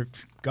Facebook here,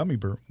 gummy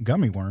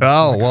worms.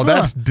 Oh, well,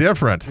 that's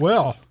different.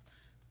 Well,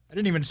 I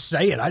didn't even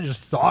say it. I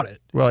just thought it.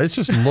 Well, it's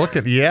just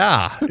looking.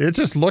 Yeah, it's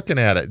just looking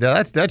at it.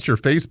 That's your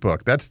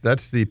Facebook.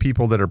 That's the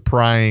people that are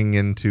prying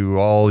into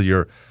all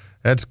your.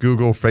 That's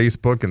Google,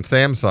 Facebook, and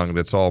Samsung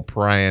that's all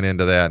prying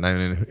into that,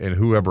 and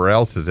whoever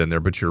else is in there.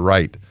 But you're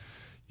right.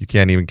 You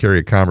can't even carry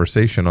a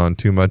conversation on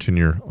too much in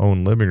your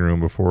own living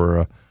room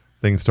before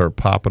things start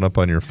popping up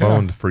on your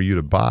phone for you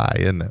to buy,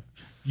 isn't it?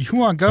 You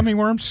want gummy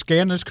worms?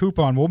 Scan this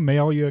coupon. We'll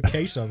mail you a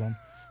case of them.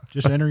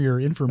 Just enter your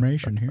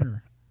information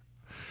here.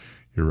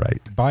 You're right.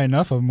 Buy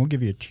enough of them, we'll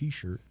give you a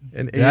T-shirt.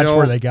 And that's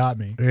where they got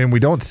me. And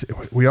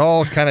we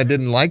all kind of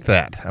didn't like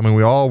that. I mean,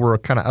 we all were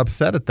kind of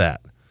upset at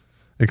that,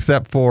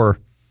 except for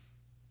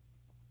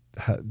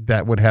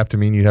that would have to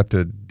mean you'd have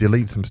to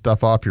delete some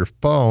stuff off your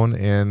phone,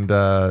 and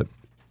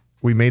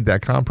we made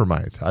that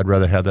compromise. I'd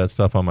rather have that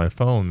stuff on my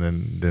phone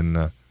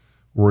than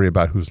worry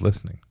about who's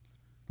listening.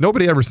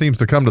 Nobody ever seems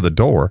to come to the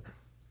door.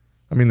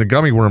 I mean, the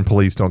gummy worm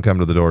police don't come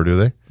to the door, do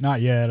they?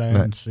 Not yet. I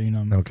haven't seen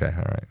them. Okay,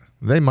 all right.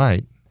 They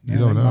might. You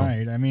don't know.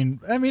 Might. I mean,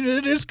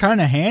 it is kind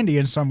of handy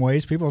in some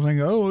ways. People think,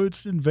 oh,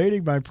 it's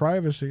invading my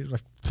privacy. It's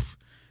like,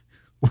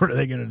 what are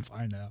they going to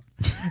find out?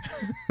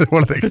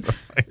 What are they going to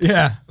find out?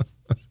 Yeah.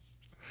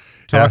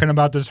 Talking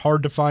about this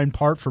hard-to-find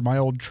part for my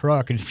old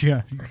truck, and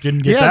you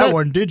didn't get that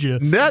one, did you?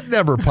 That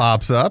never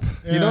pops up.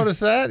 You notice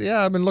that?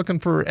 Yeah, I've been looking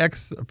for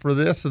for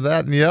this or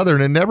that and the other,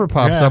 and it never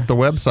pops up the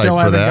website Still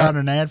for haven't that.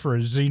 gotten an ad for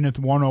a Zenith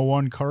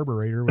 101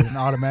 carburetor with an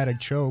automatic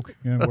choke.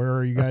 Where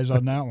are you guys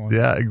on that one?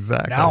 Yeah,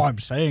 exactly. Now I'm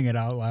saying it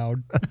out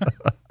loud.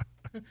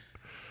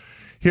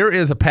 Here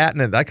is a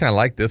patent. I kind of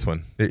like this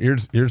one.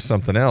 Here's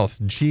something else.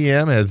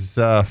 GM has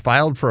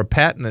filed for a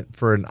patent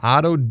for an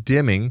auto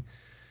dimming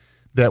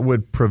that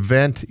would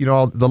prevent,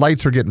 the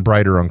lights are getting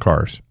brighter on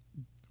cars.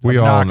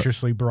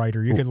 Obnoxiously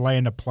brighter. You could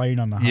land a plane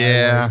on the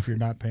highway if you're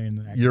not paying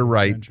the You're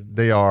right. attention.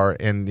 They are.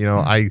 And,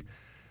 I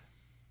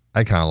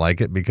kind of like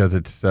it because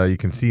it's you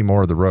can see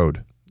more of the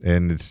road.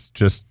 And it's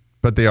just,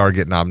 but they are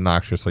getting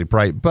obnoxiously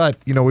bright. But,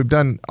 we've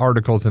done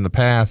articles in the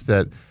past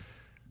that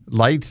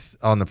lights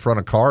on the front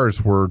of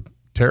cars were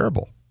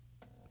terrible.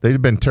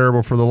 They've been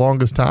terrible for the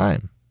longest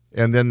time.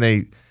 And then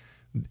they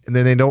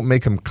don't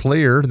make them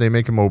clear. They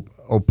make them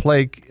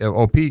opaque,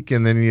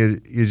 and then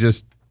you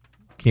just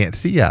can't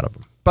see out of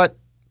them. But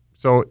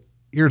so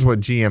here's what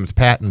GM's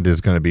patent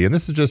is going to be, and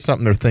this is just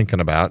something they're thinking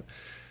about.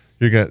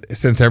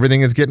 Since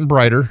everything is getting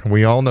brighter,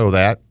 we all know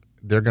that,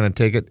 they're going to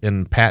take it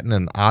and patent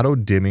an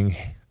auto-dimming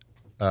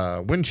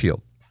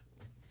windshield.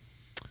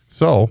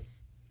 So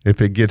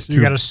if it gets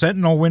you got a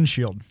Sentinel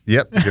windshield.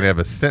 Yep, you're going to have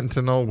a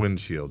Sentinel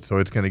windshield. So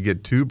it's going to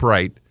get too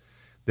bright,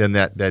 then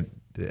that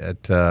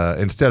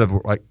instead of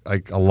like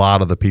a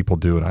lot of the people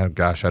do, and I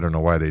don't know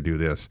why they do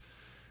this.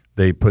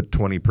 They put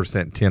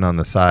 20% tint on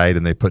the side,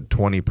 and they put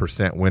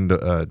 20%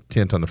 window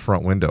tint on the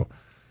front window,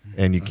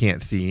 and you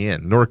can't see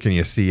in, nor can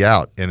you see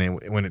out. And then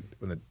when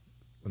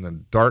the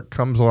dark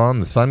comes on,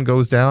 the sun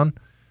goes down,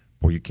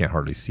 you can't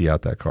hardly see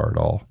out that car at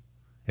all.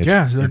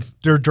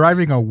 They're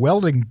driving a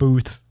welding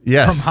booth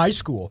from high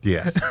school.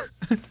 Yes,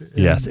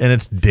 yes, and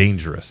it's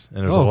dangerous.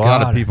 And there's a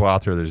lot of people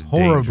out there that's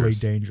horribly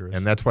dangerous.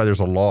 And that's why there's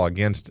a law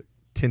against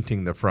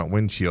tinting the front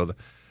windshield.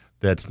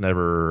 It's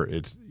never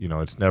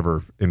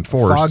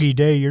enforced. Foggy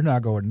day, you're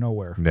not going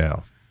nowhere.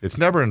 No, it's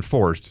never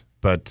enforced.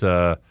 But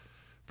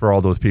for all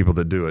those people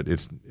that do it,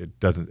 it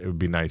would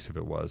be nice if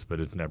it was,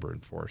 but it's never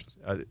enforced.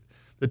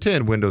 The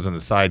tinted windows on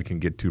the side can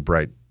get too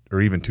bright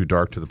or even too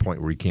dark to the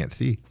point where you can't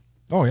see.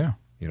 Oh yeah.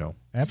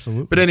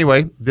 Absolutely. But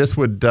anyway, this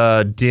would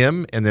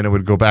dim, and then it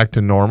would go back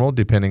to normal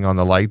depending on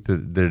the light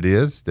that it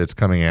is that's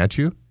coming at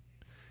you.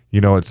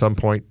 At some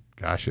point,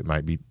 gosh, it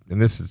might be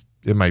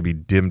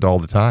dimmed all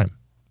the time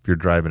if you're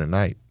driving at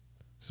night.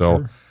 So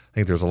sure. I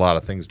think there's a lot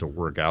of things to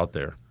work out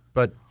there.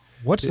 But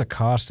what's the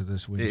cost of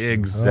this windshield?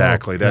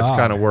 Exactly. That's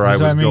kind of where I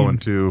was going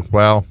to.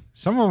 Well,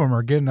 some of them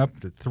are getting up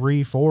to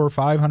 $300,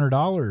 $400,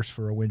 $500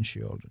 for a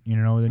windshield. Then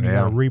you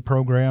got to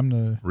reprogram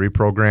the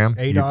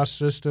ADAS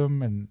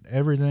system and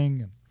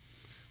everything.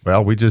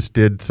 Well, we just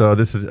did. So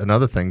this is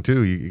another thing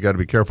too. You got to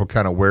be careful,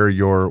 kind of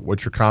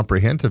what your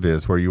comprehensive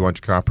is. Where you want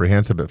your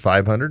comprehensive at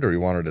 500, or you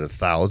want it at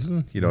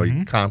 1,000.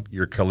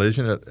 Your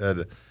collision at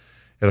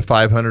a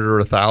 500 or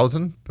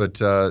 1,000. But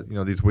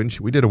these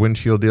we did a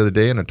windshield the other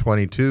day in a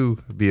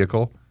 22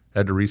 vehicle.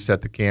 Had to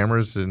reset the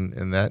cameras,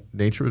 and that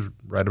nature was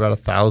right about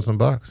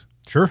 $1,000.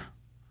 Sure.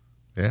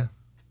 Yeah.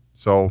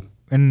 So.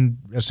 And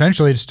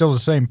essentially, it's still the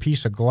same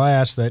piece of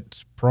glass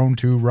that's prone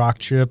to rock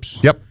chips.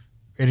 Yep.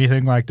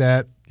 Anything like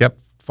that. Yep.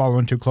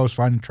 Following too close,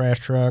 find a trash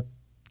truck.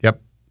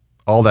 Yep.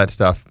 All that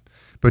stuff.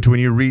 But when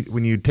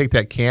you take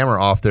that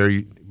camera off there,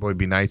 it would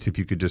be nice if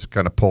you could just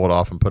kind of pull it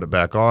off and put it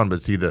back on.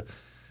 But see, the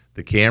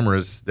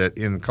cameras that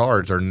in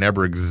cars are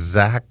never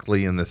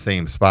exactly in the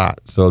same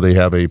spot. So they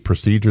have a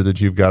procedure that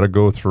you've got to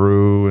go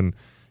through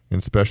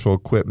and special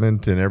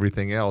equipment and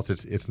everything else.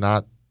 It's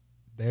not.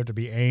 They have to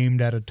be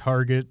aimed at a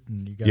target,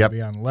 and you got to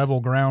be on level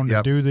ground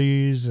to do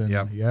these. And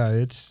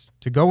it's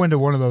to go into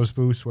one of those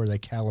booths where they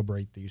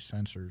calibrate these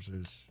sensors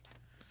is.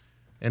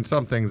 And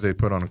some things they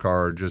put on a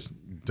car are just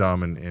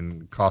dumb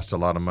and cost a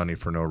lot of money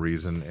for no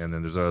reason. And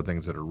then there's other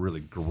things that are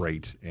really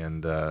great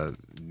and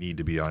need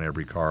to be on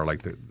every car,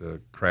 like the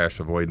crash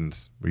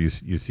avoidance where you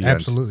see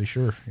absolutely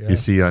sure you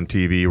see on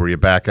TV where you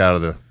back out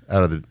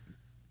of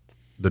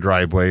the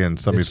driveway and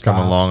somebody's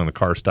coming along and the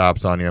car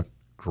stops on you.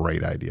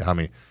 Great idea. How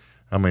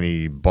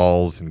many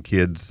balls and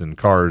kids and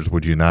cars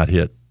would you not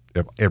hit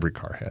if every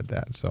car had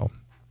that? So,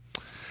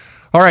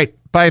 all right.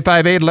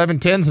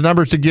 558-1110 is the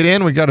numbers to get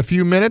in. We got a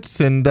few minutes,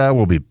 and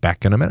we'll be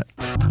back in a minute.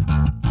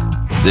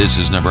 This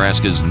is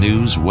Nebraska's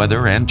news,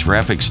 weather, and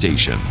traffic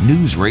station.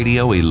 News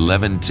Radio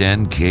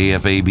 1110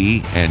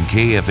 KFAB and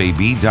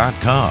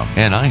KFAB.com,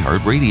 an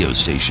iHeart radio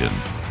station.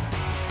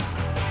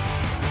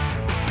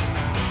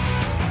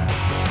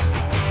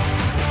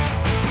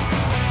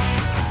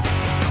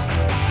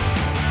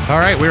 All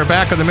right, we are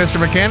back on the Mr.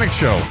 Mechanic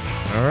Show.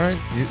 All right,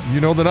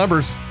 you know the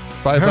numbers.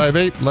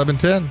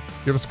 558-1110.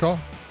 Give us a call.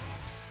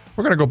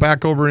 We're going to go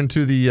back over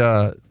into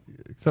the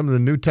some of the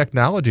new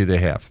technology they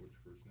have.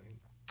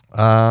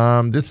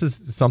 This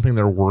is something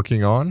they're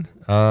working on.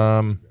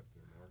 The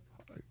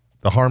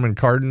Harman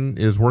Kardon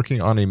is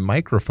working on a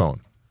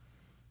microphone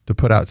to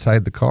put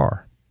outside the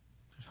car.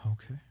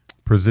 Okay.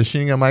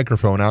 Positioning a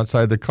microphone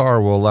outside the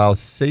car will allow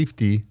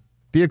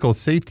vehicle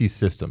safety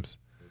systems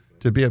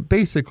to be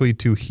basically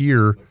to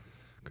hear.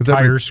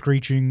 Tire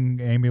screeching,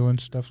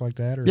 ambulance, stuff like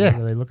that? Or what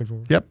are they looking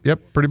for? Yep,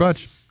 pretty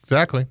much.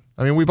 Exactly.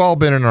 I mean, we've all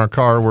been in our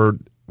car where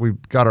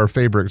we've got our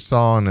favorite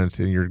song and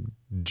you're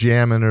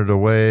jamming it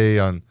away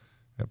on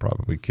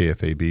probably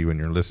KFAB when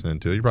you're listening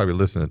to it. You're probably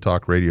listening to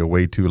talk radio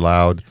way too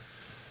loud.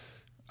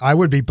 I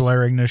would be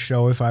blaring this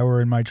show if I were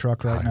in my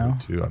truck right now. I would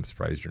too. I'm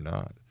surprised you're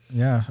not.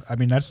 Yeah. I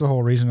mean, that's the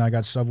whole reason I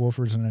got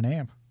subwoofers and an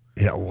amp.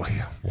 Yeah.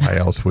 Why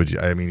else would you?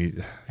 I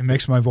mean, it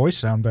makes my voice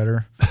sound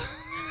better.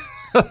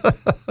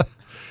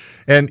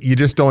 And you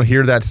just don't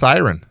hear that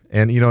siren.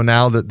 And,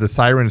 now that the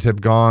sirens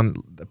have gone,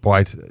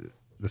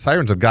 the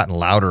sirens have gotten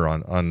louder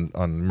on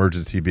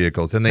emergency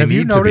vehicles. And they have need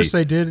you noticed to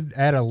be. They did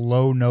add a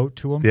low note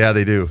to them? Yeah,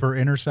 they do. For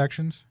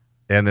intersections?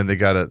 And then they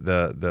got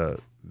the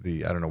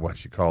I don't know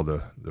what you call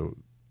the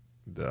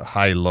the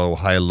high-low,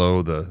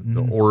 the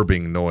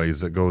orbing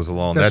noise that goes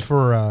along. That's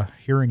for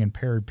hearing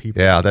impaired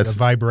people. Yeah, that's the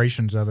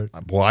vibrations of it.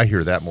 Well, I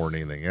hear that more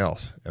than anything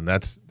else, and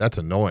that's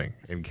annoying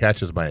and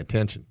catches my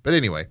attention. But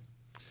anyway,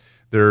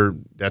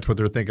 that's what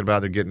they're thinking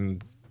about. They're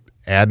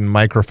adding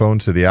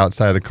microphones to the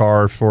outside of the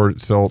car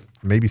so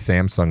maybe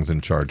Samsung's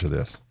in charge of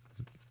this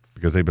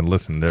because they've been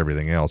listening to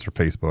everything else or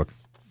Facebook.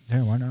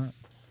 Yeah, why not?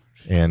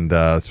 And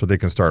so they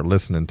can start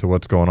listening to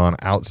what's going on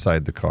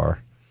outside the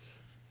car.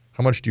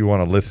 How much do you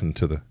want to listen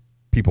to the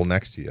people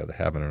next to you that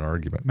having an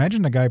argument?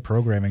 Imagine the guy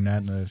programming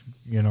that in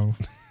the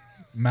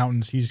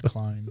mountains he's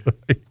climbed.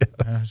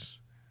 Yes.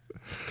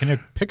 Can it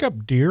pick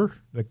up deer?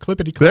 The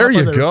clippity clop. There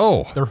you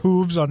go. Their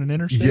hooves on an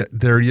interstate. Yeah,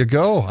 there you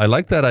go. I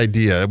like that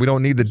idea. We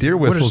don't need the deer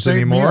whistles saved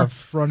anymore. Me a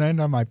front end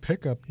on my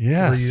pickup 3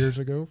 years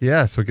ago.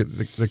 Yes, we get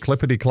the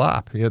clippity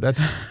clop. Yeah,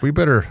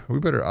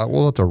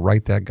 we'll have to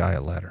write that guy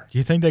a letter. Do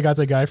you think they got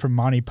the guy from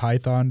Monty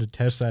Python to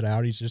test that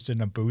out? He's just in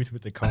a booth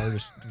with the car,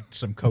 just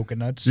some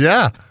coconuts.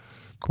 Yeah.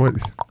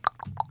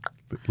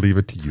 Leave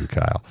it to you,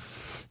 Kyle.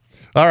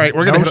 All right,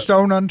 we're no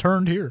stone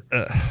unturned here.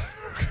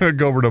 We're going to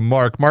go over to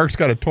Mark. Mark's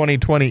got a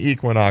 2020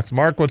 Equinox.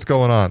 Mark, what's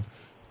going on?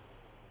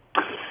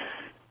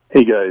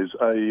 Hey, guys.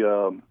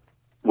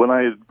 When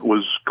I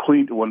was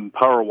when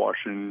power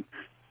washing,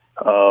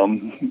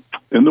 in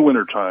the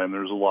wintertime,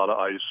 there's a lot of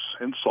ice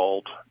and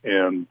salt,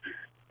 and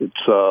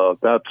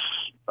that's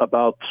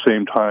about the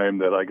same time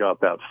that I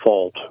got that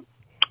fault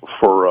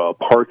for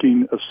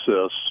parking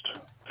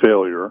assist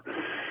failure.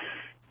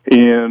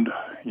 And,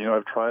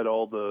 I've tried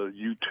all the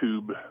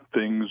YouTube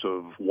things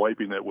of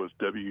wiping it with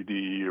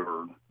WD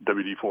or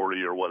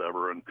WD-40 or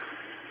whatever. And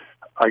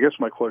I guess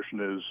my question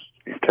is,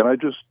 can I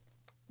just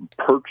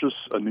purchase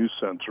a new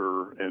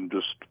sensor and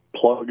just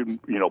plug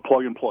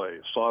and play,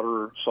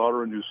 solder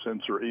a new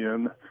sensor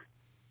in,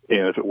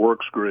 and if it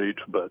works, great.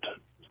 But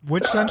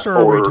which sensor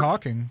are we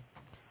talking?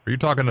 Are you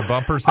talking the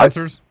bumper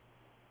sensors?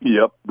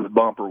 Yep, the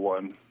bumper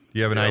one. Do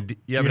you have an idea?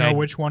 Do you know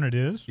which one it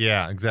is?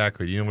 Yeah,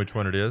 exactly. Do you know which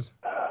one it is?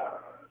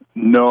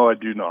 No, I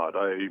do not.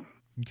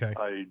 Okay.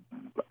 I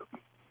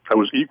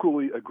was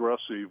equally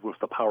aggressive with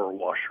the power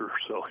washer,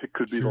 so it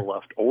could be the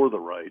left or the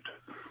right.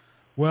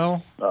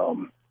 Well,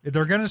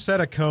 they're going to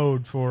set a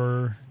code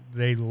for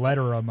they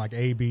letter them like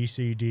A, B,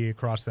 C, D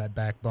across that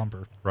back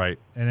bumper. Right.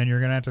 And then you're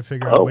going to have to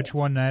figure out which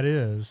one that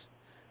is.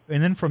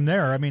 And then from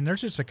there,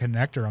 there's just a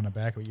connector on the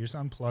back of it. You just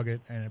unplug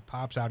it, and it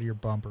pops out of your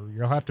bumper.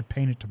 You'll have to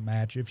paint it to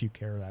match if you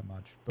care that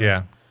much. But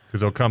yeah,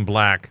 because they'll come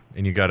black,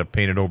 and you got to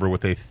paint it over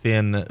with a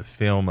thin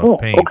film of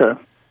paint. Okay.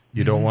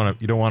 You don't want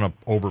to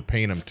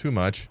overpaint them too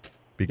much.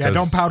 Because,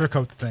 don't powder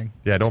coat the thing.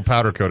 Yeah, don't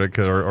powder coat it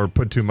or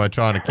put too much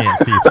on. It can't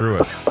see through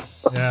it.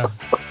 Yeah.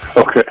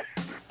 Okay.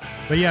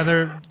 But yeah,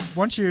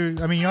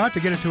 you'll have to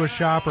get it to a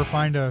shop or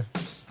find a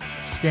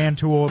scan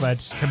tool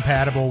that's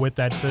compatible with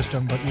that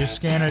system. But you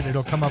scan it,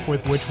 it'll come up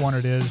with which one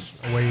it is.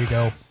 Away you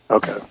go.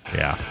 Okay.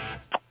 Yeah.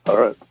 All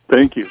right.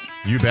 Thank you.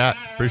 You bet.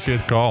 Appreciate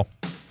the call.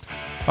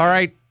 All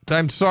right.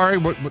 I'm sorry.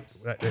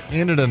 It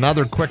ended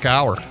another quick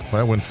hour.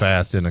 That went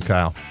fast, didn't it,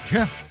 Kyle?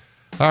 Yeah.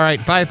 All right,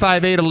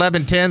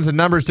 558-1110 is the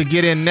numbers to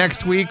get in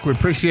next week. We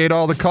appreciate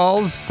all the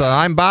calls.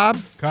 I'm Bob.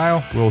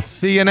 Kyle. We'll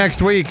see you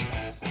next week.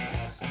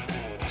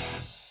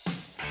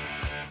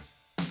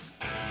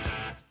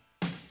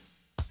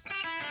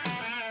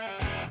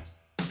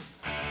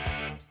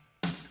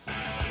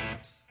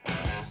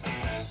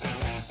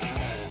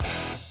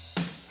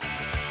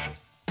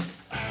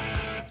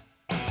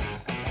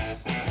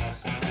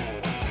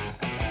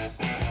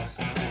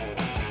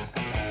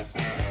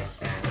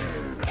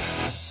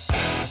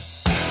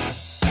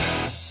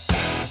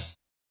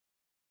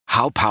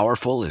 How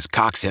powerful is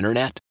Cox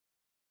Internet?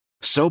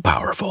 So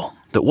powerful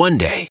that one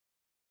day,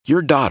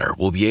 your daughter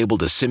will be able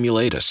to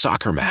simulate a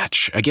soccer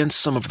match against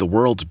some of the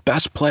world's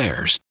best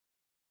players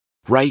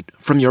right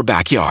from your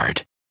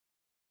backyard.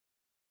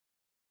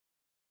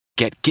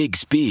 Get gig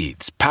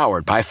speeds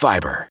powered by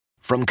fiber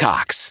from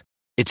Cox.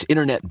 It's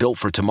internet built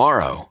for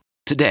tomorrow,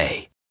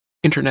 today.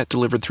 Internet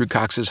delivered through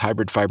Cox's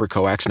hybrid fiber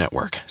coax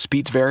network.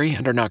 Speeds vary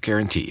and are not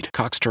guaranteed.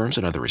 Cox terms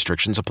and other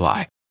restrictions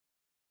apply.